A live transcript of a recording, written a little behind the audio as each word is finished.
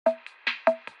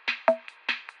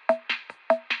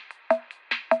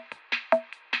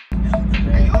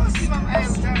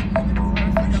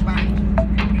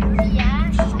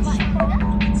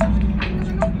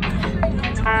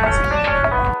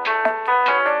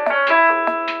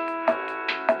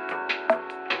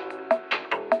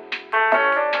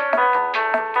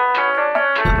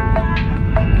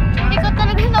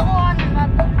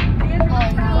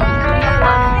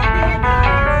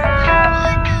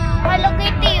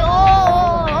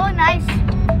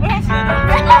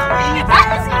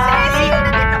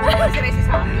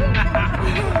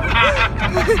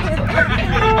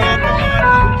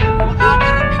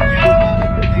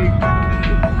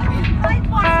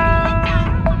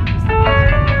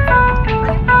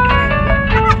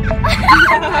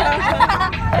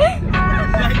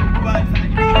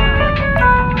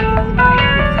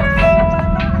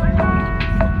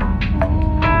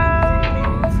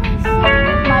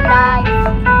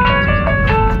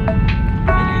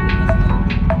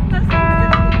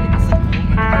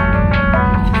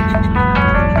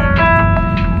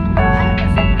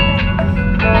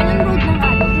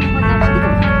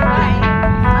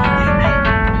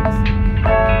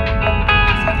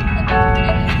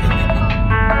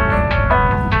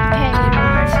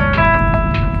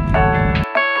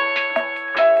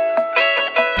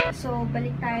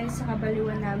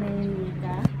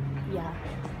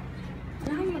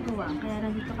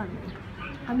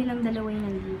Kami lang dalawa yung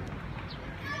nandito.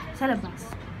 Sa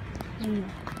labas. Ayun.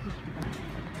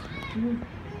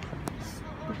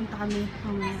 Pupunta kami.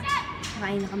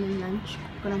 Kain na kami ng lunch.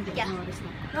 Ko lang po ang oras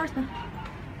na. Oras na.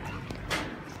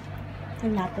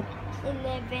 Ang lapit.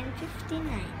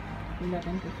 11:59.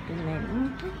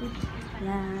 11:59.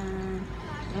 Yan.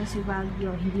 Yan si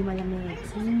Baguio. Hindi malamig.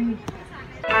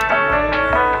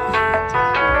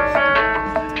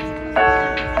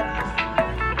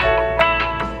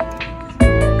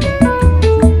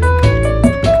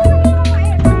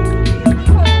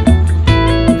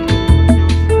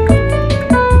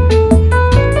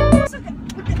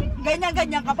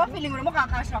 Ganyan ka pa, feeling mo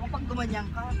makakasya ako pag gumanyan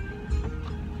ka.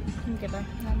 Hindi ba?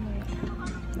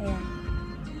 Ayan.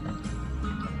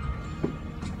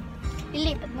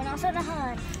 Ilipat mo na sa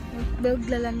lahat.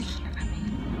 Magla-lunch na kami.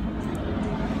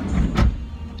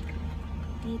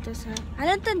 Dito sa...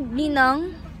 Ano ito,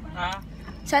 Ninong? Ha?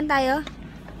 Saan tayo?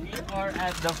 We are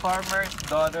at the Farmer's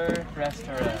Daughter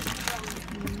Restaurant.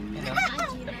 You know,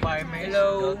 the Farmer's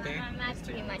Daughter.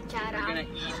 We're gonna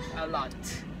eat a lot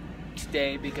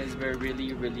today because we're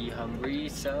really hungry,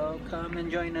 so come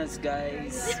and join us,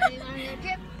 guys.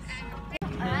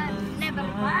 Never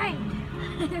mind.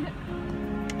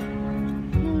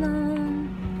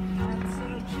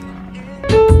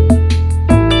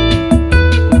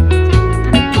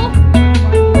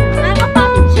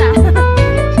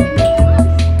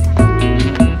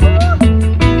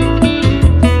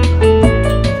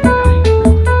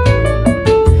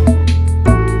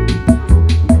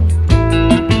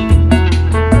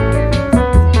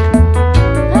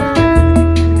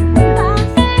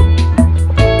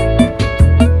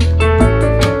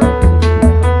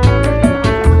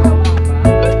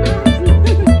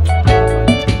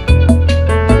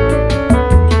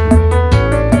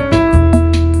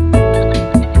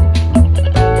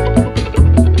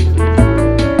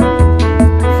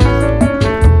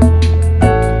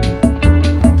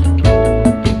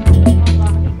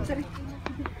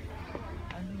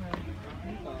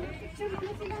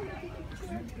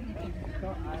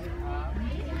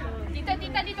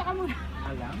 Tita, dito ka muna.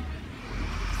 Alam?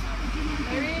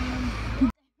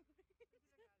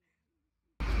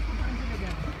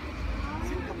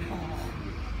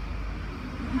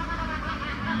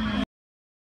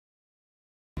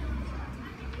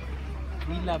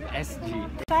 We love SG.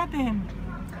 Sa atin.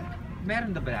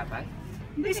 Meron na ba dapat?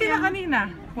 Hindi sila kanina.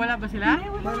 Wala ba sila?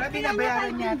 Wala,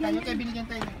 binabayaran niya tayo. Kaya binigyan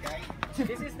tayo ng guide.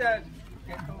 This is the...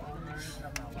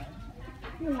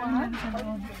 Ganyan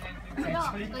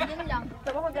lang.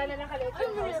 Tama ko gana ng kaliit.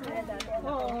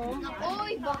 Oo.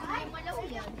 Uy, baka may malaw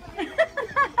yan.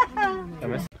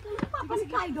 Kasi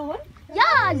kayo doon?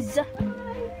 Yes!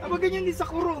 Aba ganyan din sa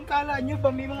kurong. Kala nyo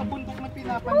ba may mga bundok na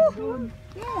pinapalit doon?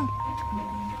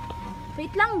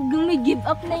 Wait lang, may give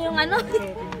up na yung ano.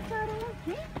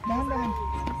 Dahan-dahan.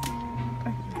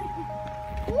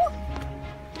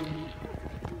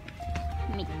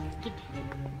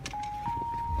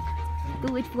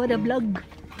 Do it for the vlog.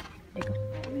 Eko.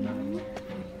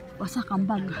 Wasak ang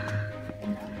bag.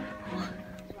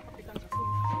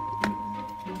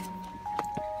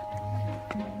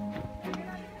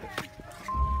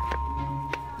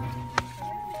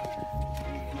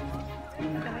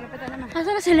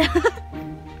 Asa na sila?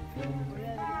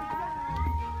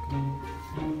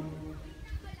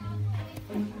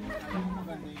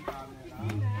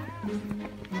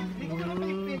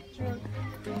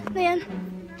 Ayan.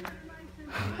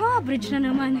 Oh, bridge na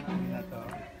naman.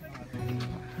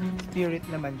 Spirit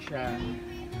naman siya.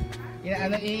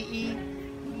 Yan, ano, AE.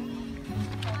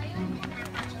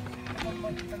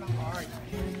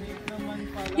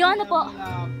 Yung ano po?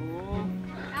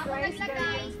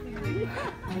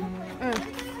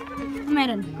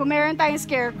 Meron. Kung meron tayong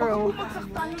scarecrow.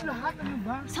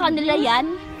 Sa kanila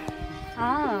yan?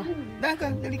 Ah. Dahan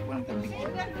ka, dalik ko lang tabi ko.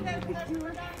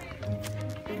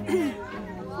 1,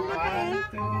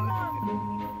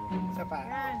 2, isa pa.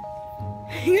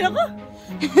 Hingal ako.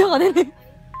 Ako din.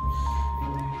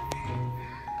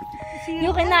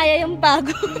 Yung kinaya yung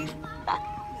bago.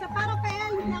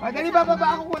 Dali, bababa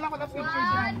ako. Kulang ko na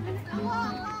pictures yan.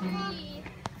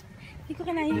 Hindi ko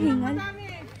kinaya yung hingal.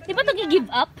 Di ba ito gi-give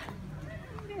up?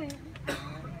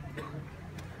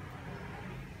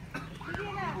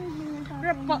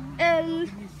 Rafael.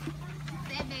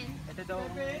 Ito daw.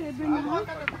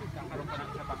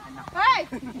 Hey!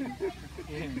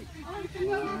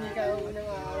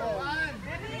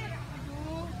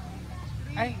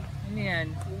 Ay, ano yan?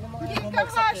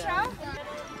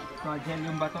 So, gel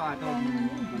yung bato ato.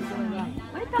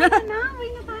 Ay, tama na.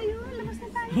 Uwi na tayo. Labas na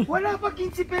tayo. Wala pa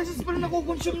 15 pesos pa na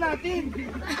nakukonsume natin.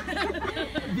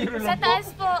 Sa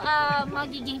taas po,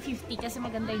 magiging 50 kasi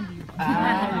maganda yung view.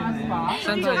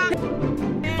 Saan to?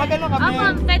 Pag ano kami?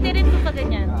 Ma'am, pwede rin po pa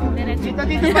ganyan. Diretso.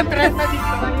 Dito, mag-trend na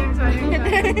dito.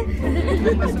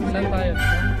 Saan tayo?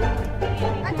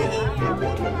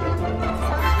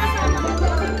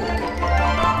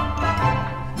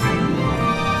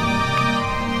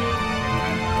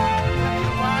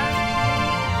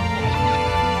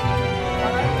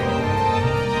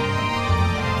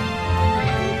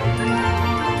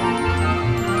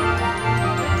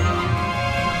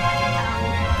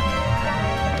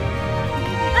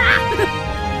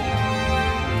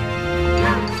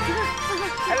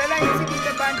 Alala yung si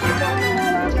Tita Banjo.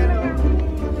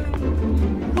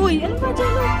 Uy, ano ba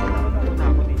dyan?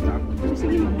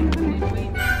 Sige,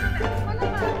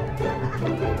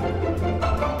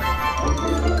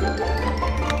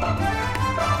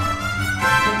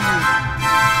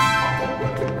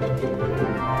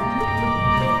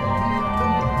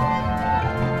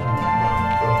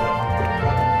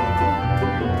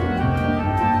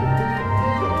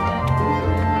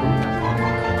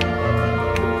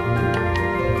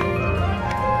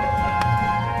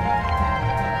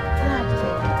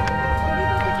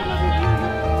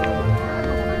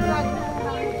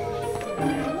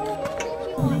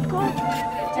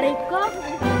 Aray ko.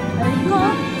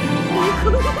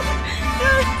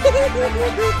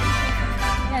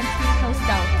 Yan, street house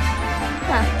daw.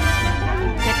 Ha?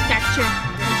 Get captured.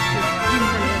 Yun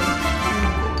pala yun.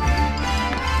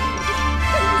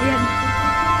 Ayan.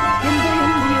 Yan ba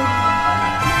yung view?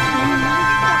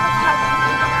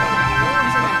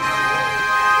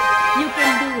 You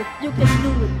can do it. You can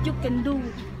do it. You can do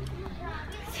it.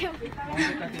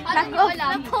 Paano nyo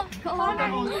alam?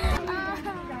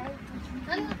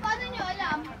 Paano nyo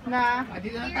alam? Na,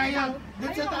 dito na tayo.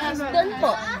 Doon sa taas. Doon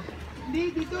po. Hindi,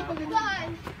 dito.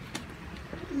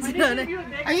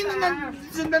 Ayun na,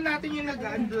 sundan natin yung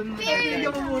nagaan doon. Hindi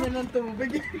ako muna ng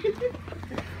tubig.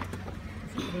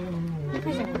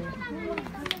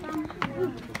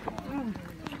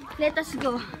 Let us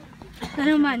go.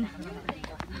 Ano man?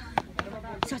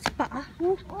 Sa paa.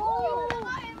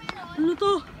 Ano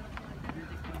to?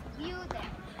 View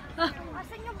there. Ah.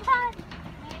 Asan yung van?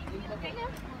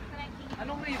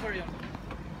 Anong river yun?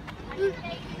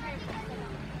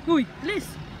 Uy, Liz!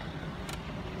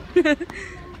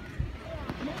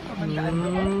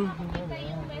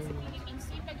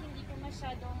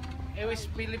 Eh, West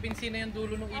Philippine Sea na yung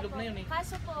dulo ng ilog na yun eh.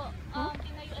 Kaso po,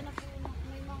 tinayuan na po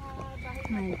may mga bahay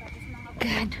My tapos mga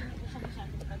God.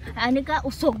 Ano ka?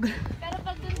 Usog. Pero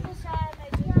pag dun po sa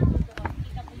Nigeria,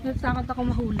 kita po Natakot ako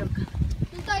mahulog.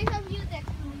 Doon tayo sa view deck.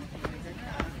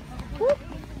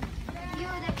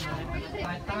 View deck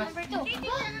number 2.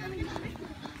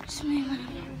 Diyos mo yung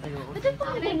Ito po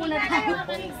muna tayo.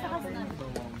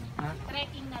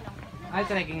 Trekking na lang. Ay,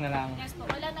 trekking na lang. Yes po,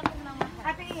 wala na pong mga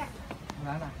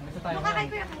Wala na. Gusto tayo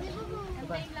ngayon.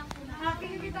 Antayin lang po na.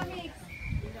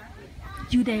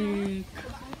 Judek.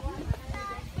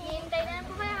 Hintay na lang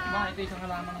po kayo. Ma, ito isang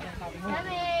halaman na sabi mo.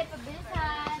 Kami,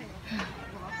 pabilisan.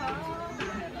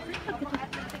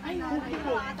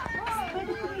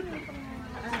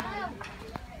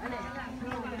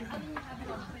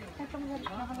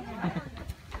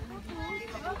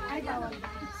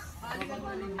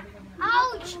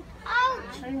 Ouch!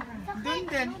 Ouch! Doon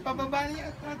din, pababa niya.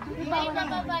 May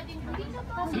bababa din po dito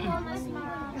kasi po mas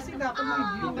Kasi dapat may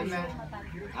view na.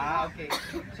 Okay.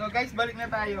 So guys, balik na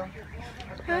tayo.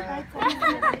 Doon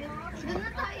na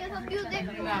tayo sa view deck.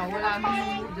 Wala na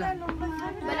yung dyan.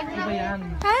 Balik na. Iba yan.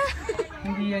 Ha?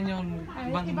 Hindi yan yung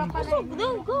Usog. Go,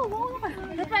 go.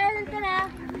 Napaalan ka na.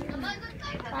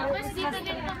 Tapos dito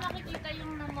din po makikita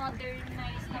yung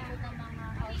na-modernize na po ng mga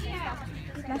houses.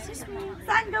 Nasis mo.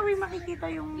 Saan gawin makikita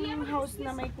yung house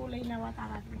na may kulay na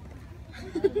watawat?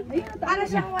 Para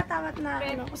siyang watawat na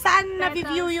ano. Saan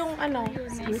na-view yung ano?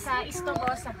 Sa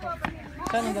Istogosa po.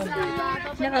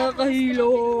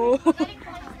 Nakakahilo.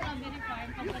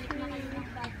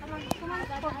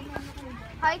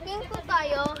 Hiking po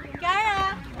tayo.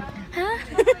 Kaya! Ha?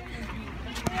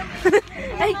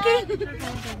 Ay, King!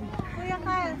 Kuya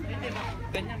Kyle.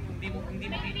 Ganyan, hindi mo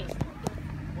dito.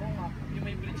 Oo nga, yung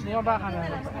may bridge. Di ba ka na?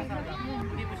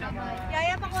 Hindi mo siya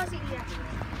Yaya pa ko si Iya.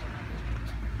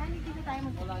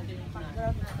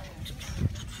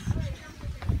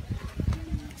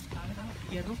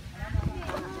 Yero?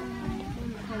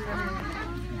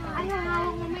 Ayaw,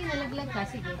 hawak mo may nalaglag ka.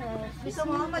 Sige. Gusto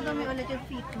mo madumi ulit yung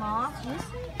feet mo? Yes.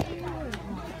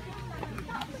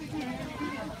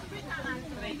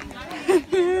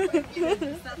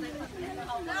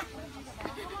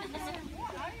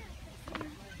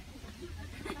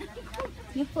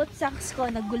 Yung foot socks ko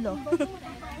nagulo.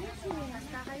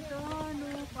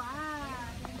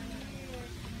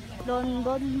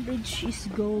 London Bridge is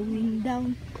going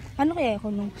down. Ano kaya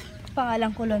ako nung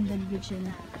pangalan ko London Bridge yun?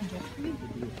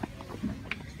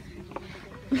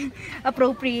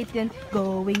 Appropriate yun.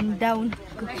 Going down.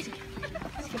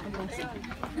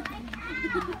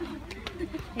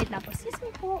 Wait lang po. Excuse me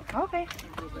po. Okay.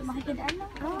 Makikidaan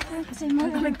lang. Okay. Kasi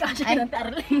mga nagkasya ka ng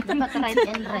tarli. Dapat right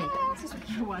and right.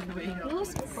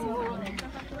 Excuse me po.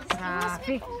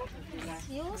 Traffic.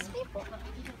 Excuse me po.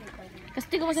 Kasi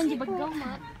tigo masan di Baguio,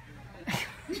 ma.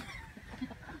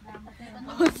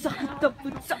 Sakit na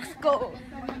putsaks ko.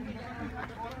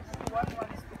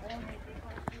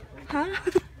 Ha?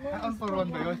 On for one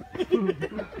ba yun?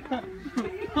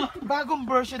 Bagong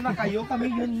version na kayo, kami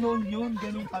yun,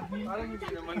 ganun kami. Parang hindi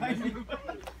naman.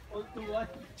 All to one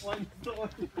to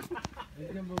all.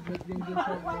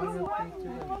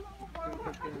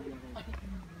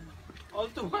 All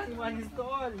to one is to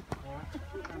all.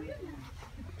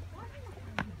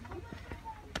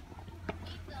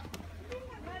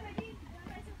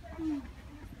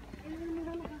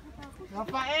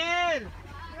 Rafael!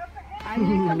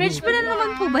 Bridge pa na naman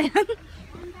po ba yan?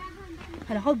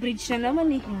 Hala ko, bridge na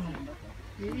naman eh.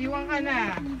 Iiwan ka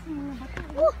na.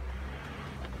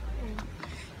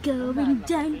 Going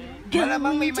down,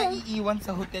 Malamang may going down. maiiwan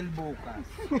sa hotel bukas.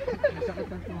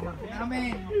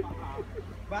 Namin.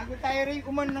 Bago tayo rin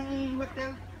uman ng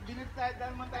hotel, binagtay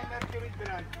dahil mo tayo Mercury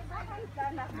Brand.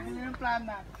 Ganyan yung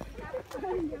plana.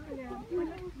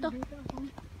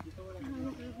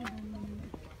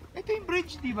 Ito yung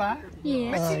bridge, di ba?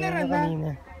 Yes. May sinara na.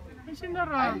 May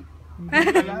sinara.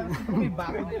 Wala. May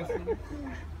bakit kasi.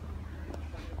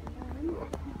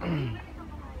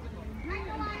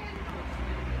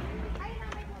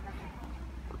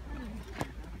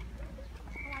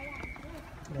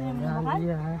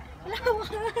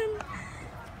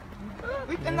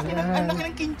 Wait, ang laki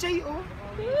ng kinchay, oh.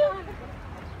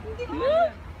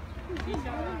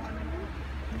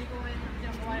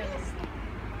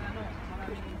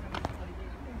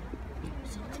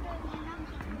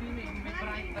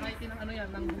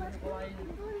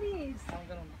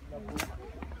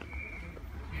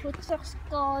 Foot socks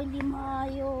ko, hindi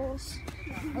maayos.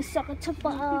 Ang sakit sa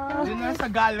paa. Doon na sa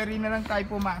gallery na lang tayo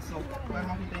pumasok para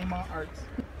makita yung mga arts.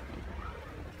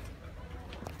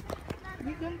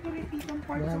 We don't repeat ang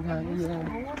parts of the house.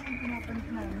 Oo, yung pinapanik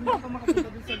na. Hindi ka makapunta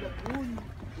doon sa lagoon.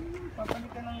 Papanik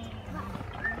ka ng...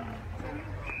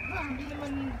 Hindi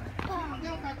naman... Hindi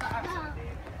yung tataas.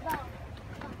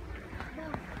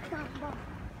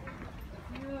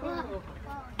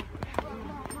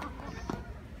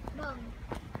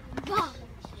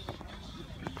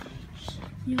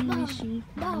 Yung machine.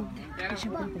 Kalang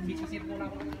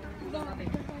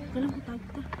katag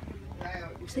ka.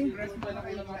 Sa'yo.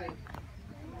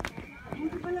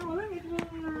 Hindi pa lang alam, ito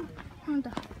yung Ano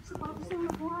ta? sapatos na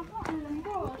nakuha ko. Alam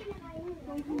ko.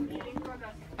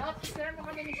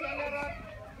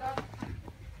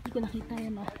 Hindi ko nakita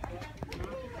yan ah.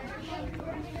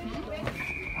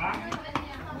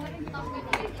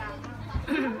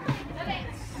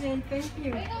 Thank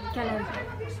you. Kalang.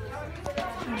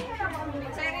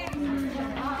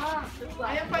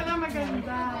 Ayan pala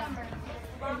maganda.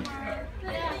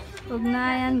 Huwag na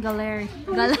yan, galeri.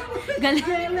 Galeri.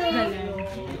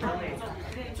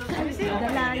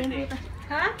 Galarin puta.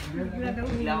 Ha?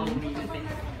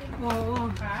 Oo.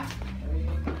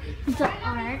 The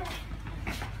art.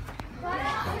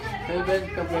 Favorite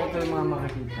ka po ito yung mga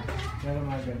makakita. Pero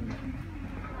maganda.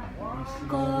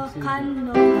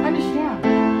 Kano. Ano siya?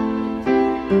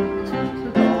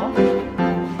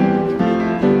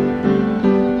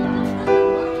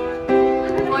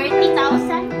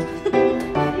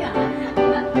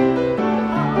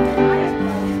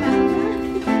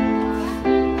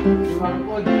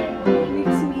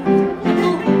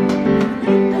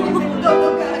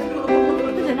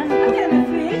 Ano yan,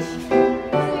 fish?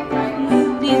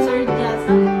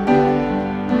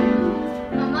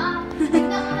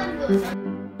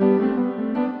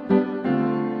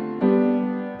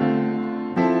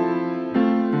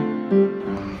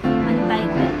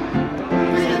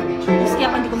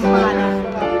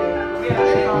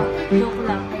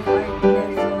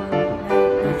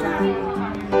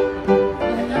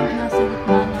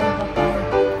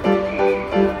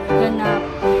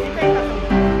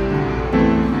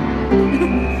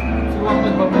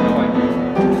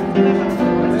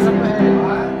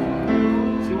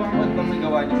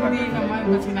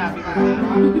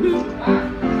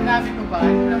 Sinabi ko ba?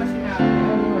 Hindi naman sinabi.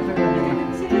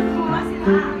 Sino ko?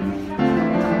 Sila.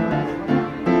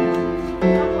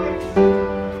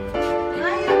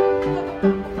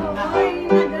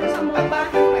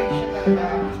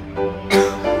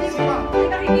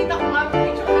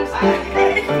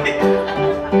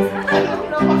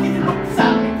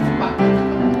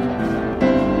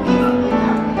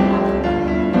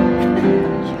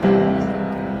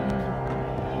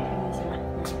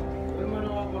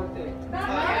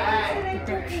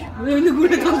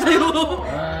 Nagulat ako sa'yo.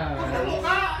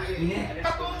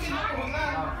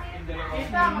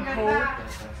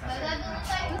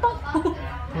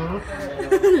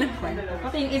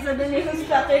 Pati yung isa doon yung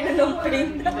scatter na long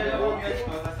print.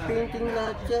 Painting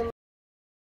lahat yan.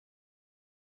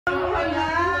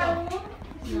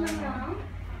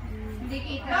 Hindi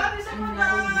kita.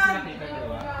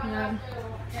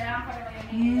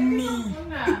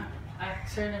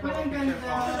 Sir, nag-picture ko.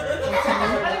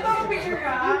 Ano ba ang picture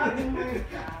ka?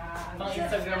 Pang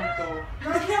Instagram ko.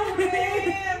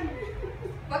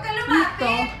 Wag ka Dito,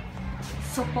 lumapit.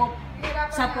 supok,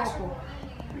 sa popo.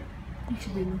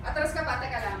 Atras ka pa,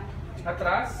 teka lang.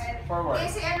 Atras? Forward.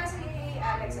 Eh, si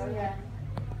Alex, oh yan.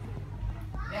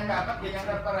 Yan dapat ganyan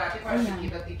ka parati para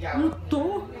kita tigyaw. Ano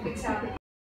to?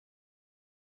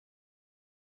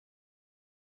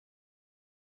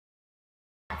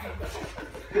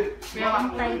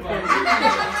 Ang title.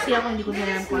 Kasi ako hindi ko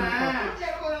alam kung ano to.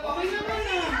 Okay naman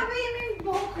na.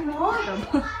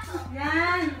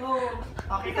 Yan. Oh.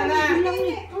 Okay ka na.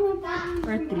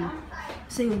 Or 3.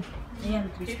 So yun. Ayan,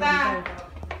 3 Kita.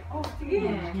 Oh,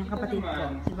 sige. Yung kapatid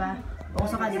ko. Diba?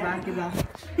 Puso ka, diba? Diba?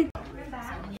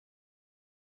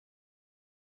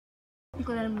 Hindi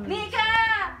ko alam. Mika!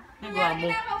 Nangyari Guwamo.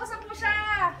 na, kausap mo siya.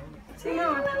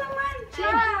 Sino na naman?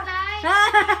 Siya.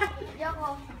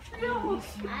 Ayoko. Ayoko.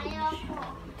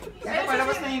 Kaya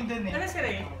palabas na yun dun eh. Ano sila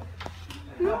eh?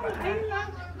 Ayun lang.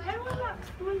 Ay, wala.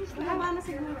 Wala na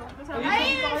siguro.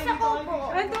 Ay, sa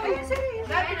kubo. Ito, ayun sila eh.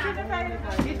 Dapat sila tayo.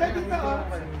 Dito, dito oh.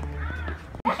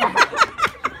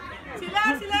 Sila!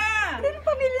 Sino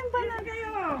pamilyang ba na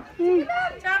kayo? Sila!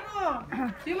 Charo!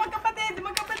 Yung magkapatid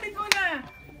muna.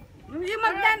 Yung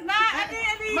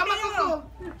Mama Kuko.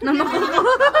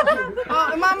 Oh,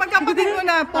 mga magkapatid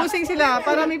muna. Posing sila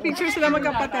para may picture sila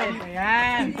magkapatid.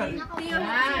 Ayan.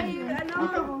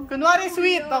 Kunwari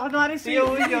sweet. Oh, kunwari sweet.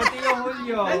 Tio Julio.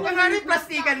 Ay, kunwari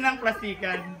plastikan ng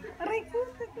plastikan. Aray ko,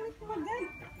 may kumagal.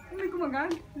 May kumagal.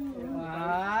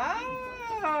 Wow!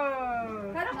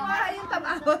 Pero mukha yung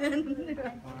tabawan.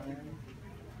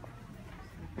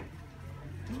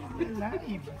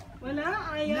 Live. Wala,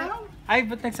 ayaw. Ay,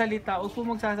 ba't nagsalita? Huwag po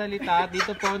magsasalita.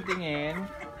 Dito po ang tingin.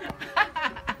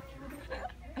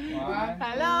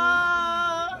 Hello!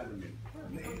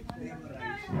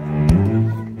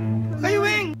 Kayo,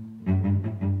 Weng!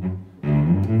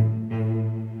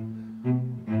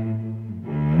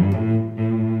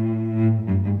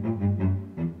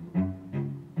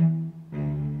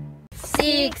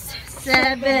 Six,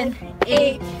 7,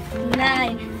 8,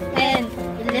 9, 10,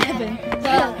 11,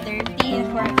 12, 13,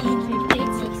 14,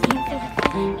 15, 16,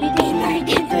 17, 18,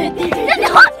 19, 20,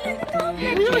 21,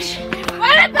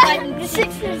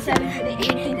 16, 17,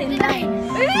 18, 19.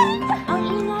 Ang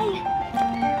ingay.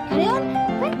 Ano yun?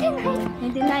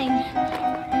 29.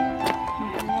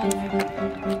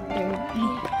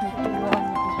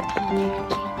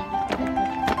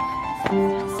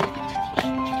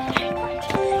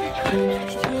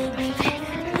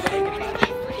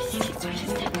 56,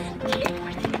 57, 58,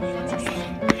 59,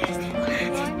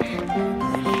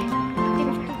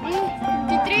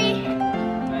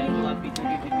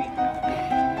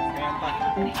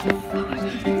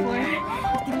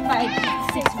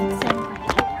 60.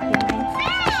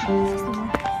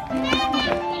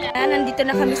 Nandito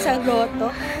na kami sa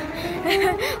grotto.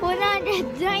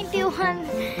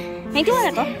 191. 91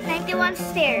 na to? 91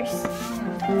 stairs.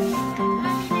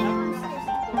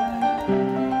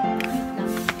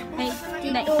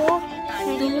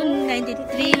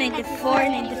 93, 94,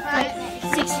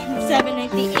 95, 96,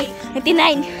 97, 98,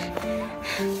 99.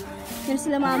 Meron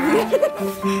sila mami.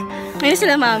 Meron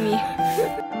sila mami.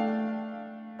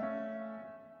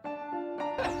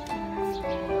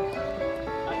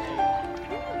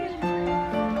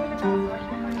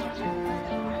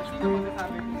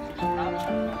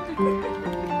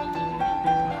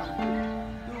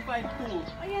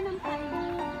 Ayan ang tayo.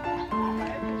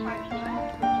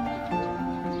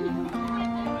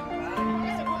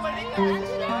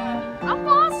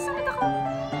 Ako, sasakit ako.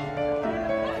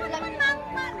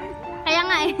 Kaya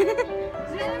nga eh.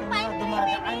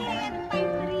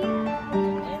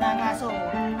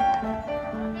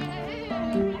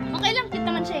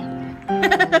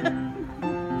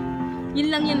 Yun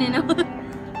lang yun eh, no?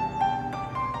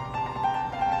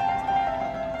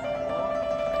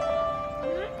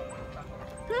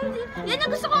 Yan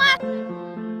ang gusto ko nga!